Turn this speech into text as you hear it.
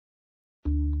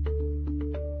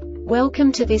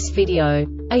Welcome to this video.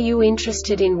 Are you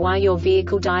interested in why your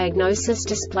vehicle diagnosis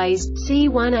displays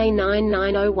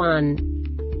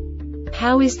C1A99-01?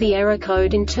 How is the error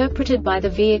code interpreted by the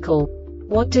vehicle?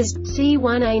 What does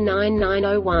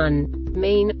C1A99-01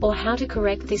 mean, or how to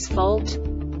correct this fault?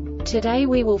 Today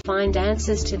we will find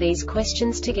answers to these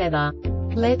questions together.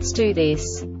 Let's do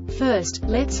this. First,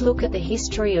 let's look at the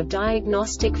history of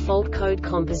diagnostic fault code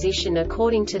composition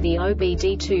according to the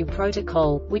OBD2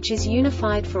 protocol, which is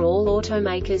unified for all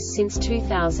automakers since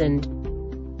 2000.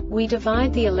 We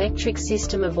divide the electric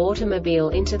system of automobile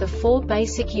into the four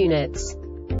basic units: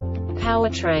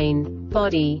 powertrain,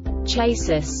 body,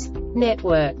 chassis,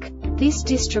 network. This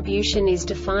distribution is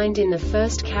defined in the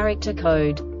first character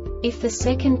code. If the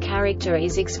second character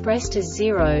is expressed as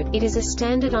 0, it is a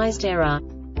standardized error.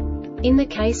 In the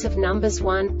case of numbers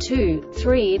 1, 2,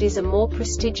 3, it is a more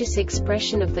prestigious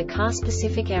expression of the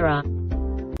car-specific error.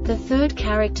 The third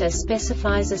character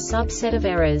specifies a subset of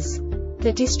errors.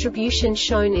 The distribution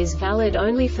shown is valid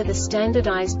only for the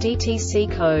standardized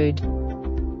DTC code.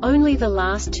 Only the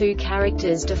last two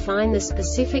characters define the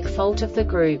specific fault of the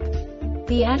group.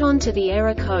 The add-on to the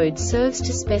error code serves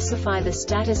to specify the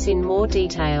status in more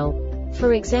detail.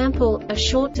 For example, a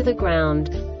short to the ground.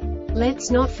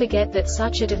 Let's not forget that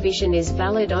such a division is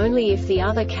valid only if the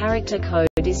other character code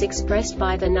is expressed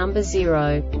by the number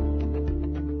 0.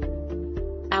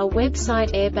 Our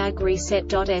website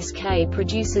airbagreset.sk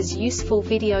produces useful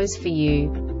videos for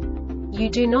you. You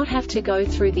do not have to go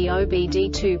through the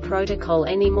OBD2 protocol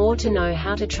anymore to know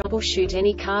how to troubleshoot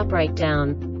any car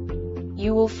breakdown.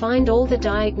 You will find all the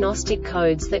diagnostic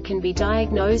codes that can be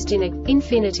diagnosed in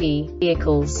Infinity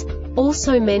vehicles.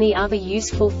 Also many other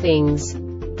useful things.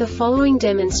 The following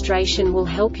demonstration will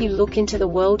help you look into the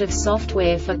world of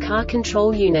software for car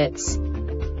control units.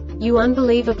 You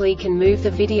unbelievably can move the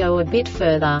video a bit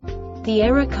further. The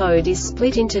error code is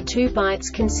split into 2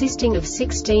 bytes consisting of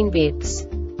 16 bits.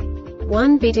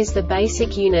 1 bit is the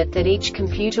basic unit that each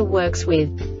computer works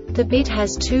with. The bit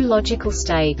has 2 logical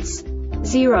states: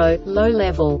 0, low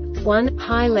level, 1,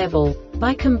 high level.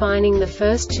 By combining the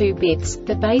first 2 bits,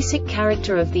 the basic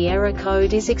character of the error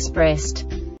code is expressed.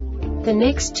 The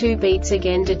next 2 beats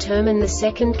again determine the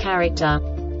second character.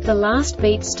 The last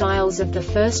beat styles of the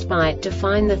first byte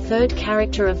define the third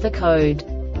character of the code.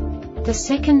 The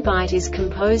second byte is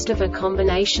composed of a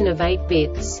combination of 8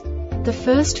 bits. The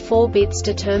first 4 bits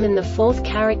determine the fourth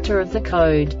character of the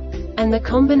code. And the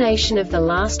combination of the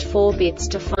last 4 bits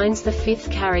defines the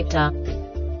fifth character.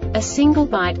 A single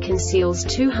byte conceals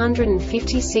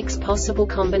 256 possible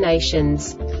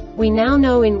combinations. We now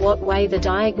know in what way the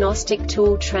diagnostic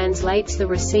tool translates the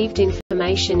received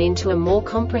information into a more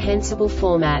comprehensible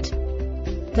format.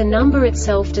 The number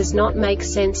itself does not make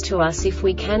sense to us if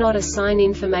we cannot assign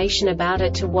information about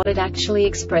it to what it actually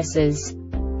expresses.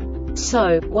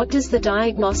 So, what does the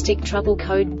Diagnostic Trouble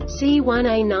Code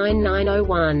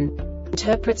C1A99-01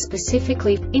 interpret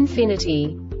specifically for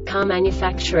Infinity car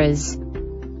manufacturers?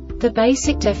 The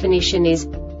basic definition is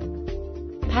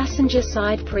passenger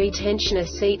side pre-tensioner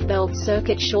seat belt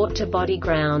circuit short to body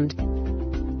ground.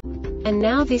 And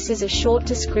now this is a short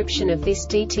description of this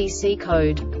DTC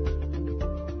code.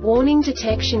 Warning: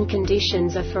 detection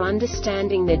conditions are for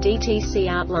understanding the DTC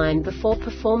outline before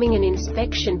performing an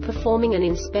inspection. Performing an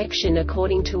inspection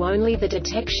according to only the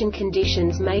detection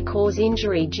conditions may cause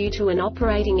injury due to an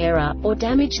operating error, or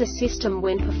damage the system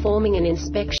when performing an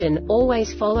inspection.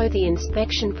 Always follow the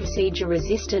inspection procedure.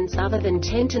 Resistance other than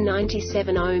 10 to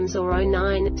 97 ohms or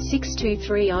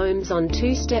 0.9623 ohms on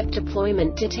 2-step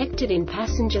deployment detected in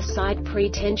passenger side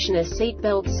pre-tensioner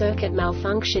seatbelt circuit.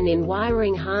 Malfunction in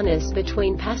wiring harness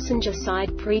between passenger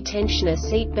side pre-tensioner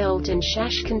seatbelt and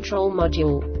chasse control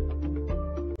module.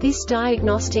 This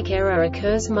diagnostic error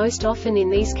occurs most often in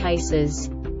these cases: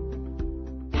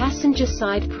 passenger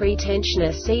side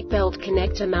pre-tensioner seatbelt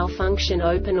connector malfunction,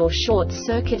 open or short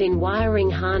circuit in wiring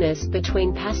harness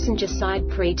between passenger side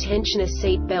pre-tensioner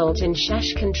seatbelt and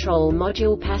chasse control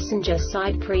module. Passenger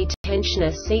side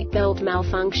pre-tensioner seatbelt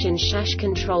malfunction, chasse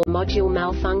control module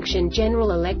malfunction.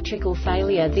 General electrical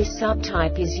failure. This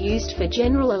subtype is used for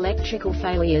general electrical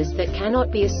failures that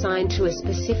cannot be assigned to a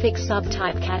specific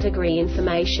subtype category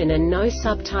information and no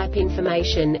subtype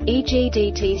information, e.g.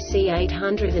 DTC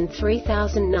 800 and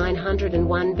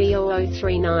 3901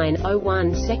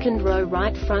 B0039-01 second row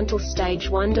right frontal stage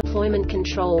 1 deployment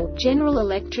control. General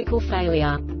electrical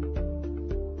failure.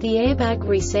 The Airbag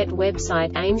Reset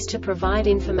website aims to provide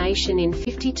information in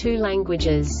 52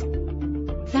 languages.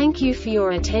 Thank you for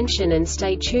your attention and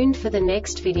stay tuned for the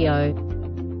next video.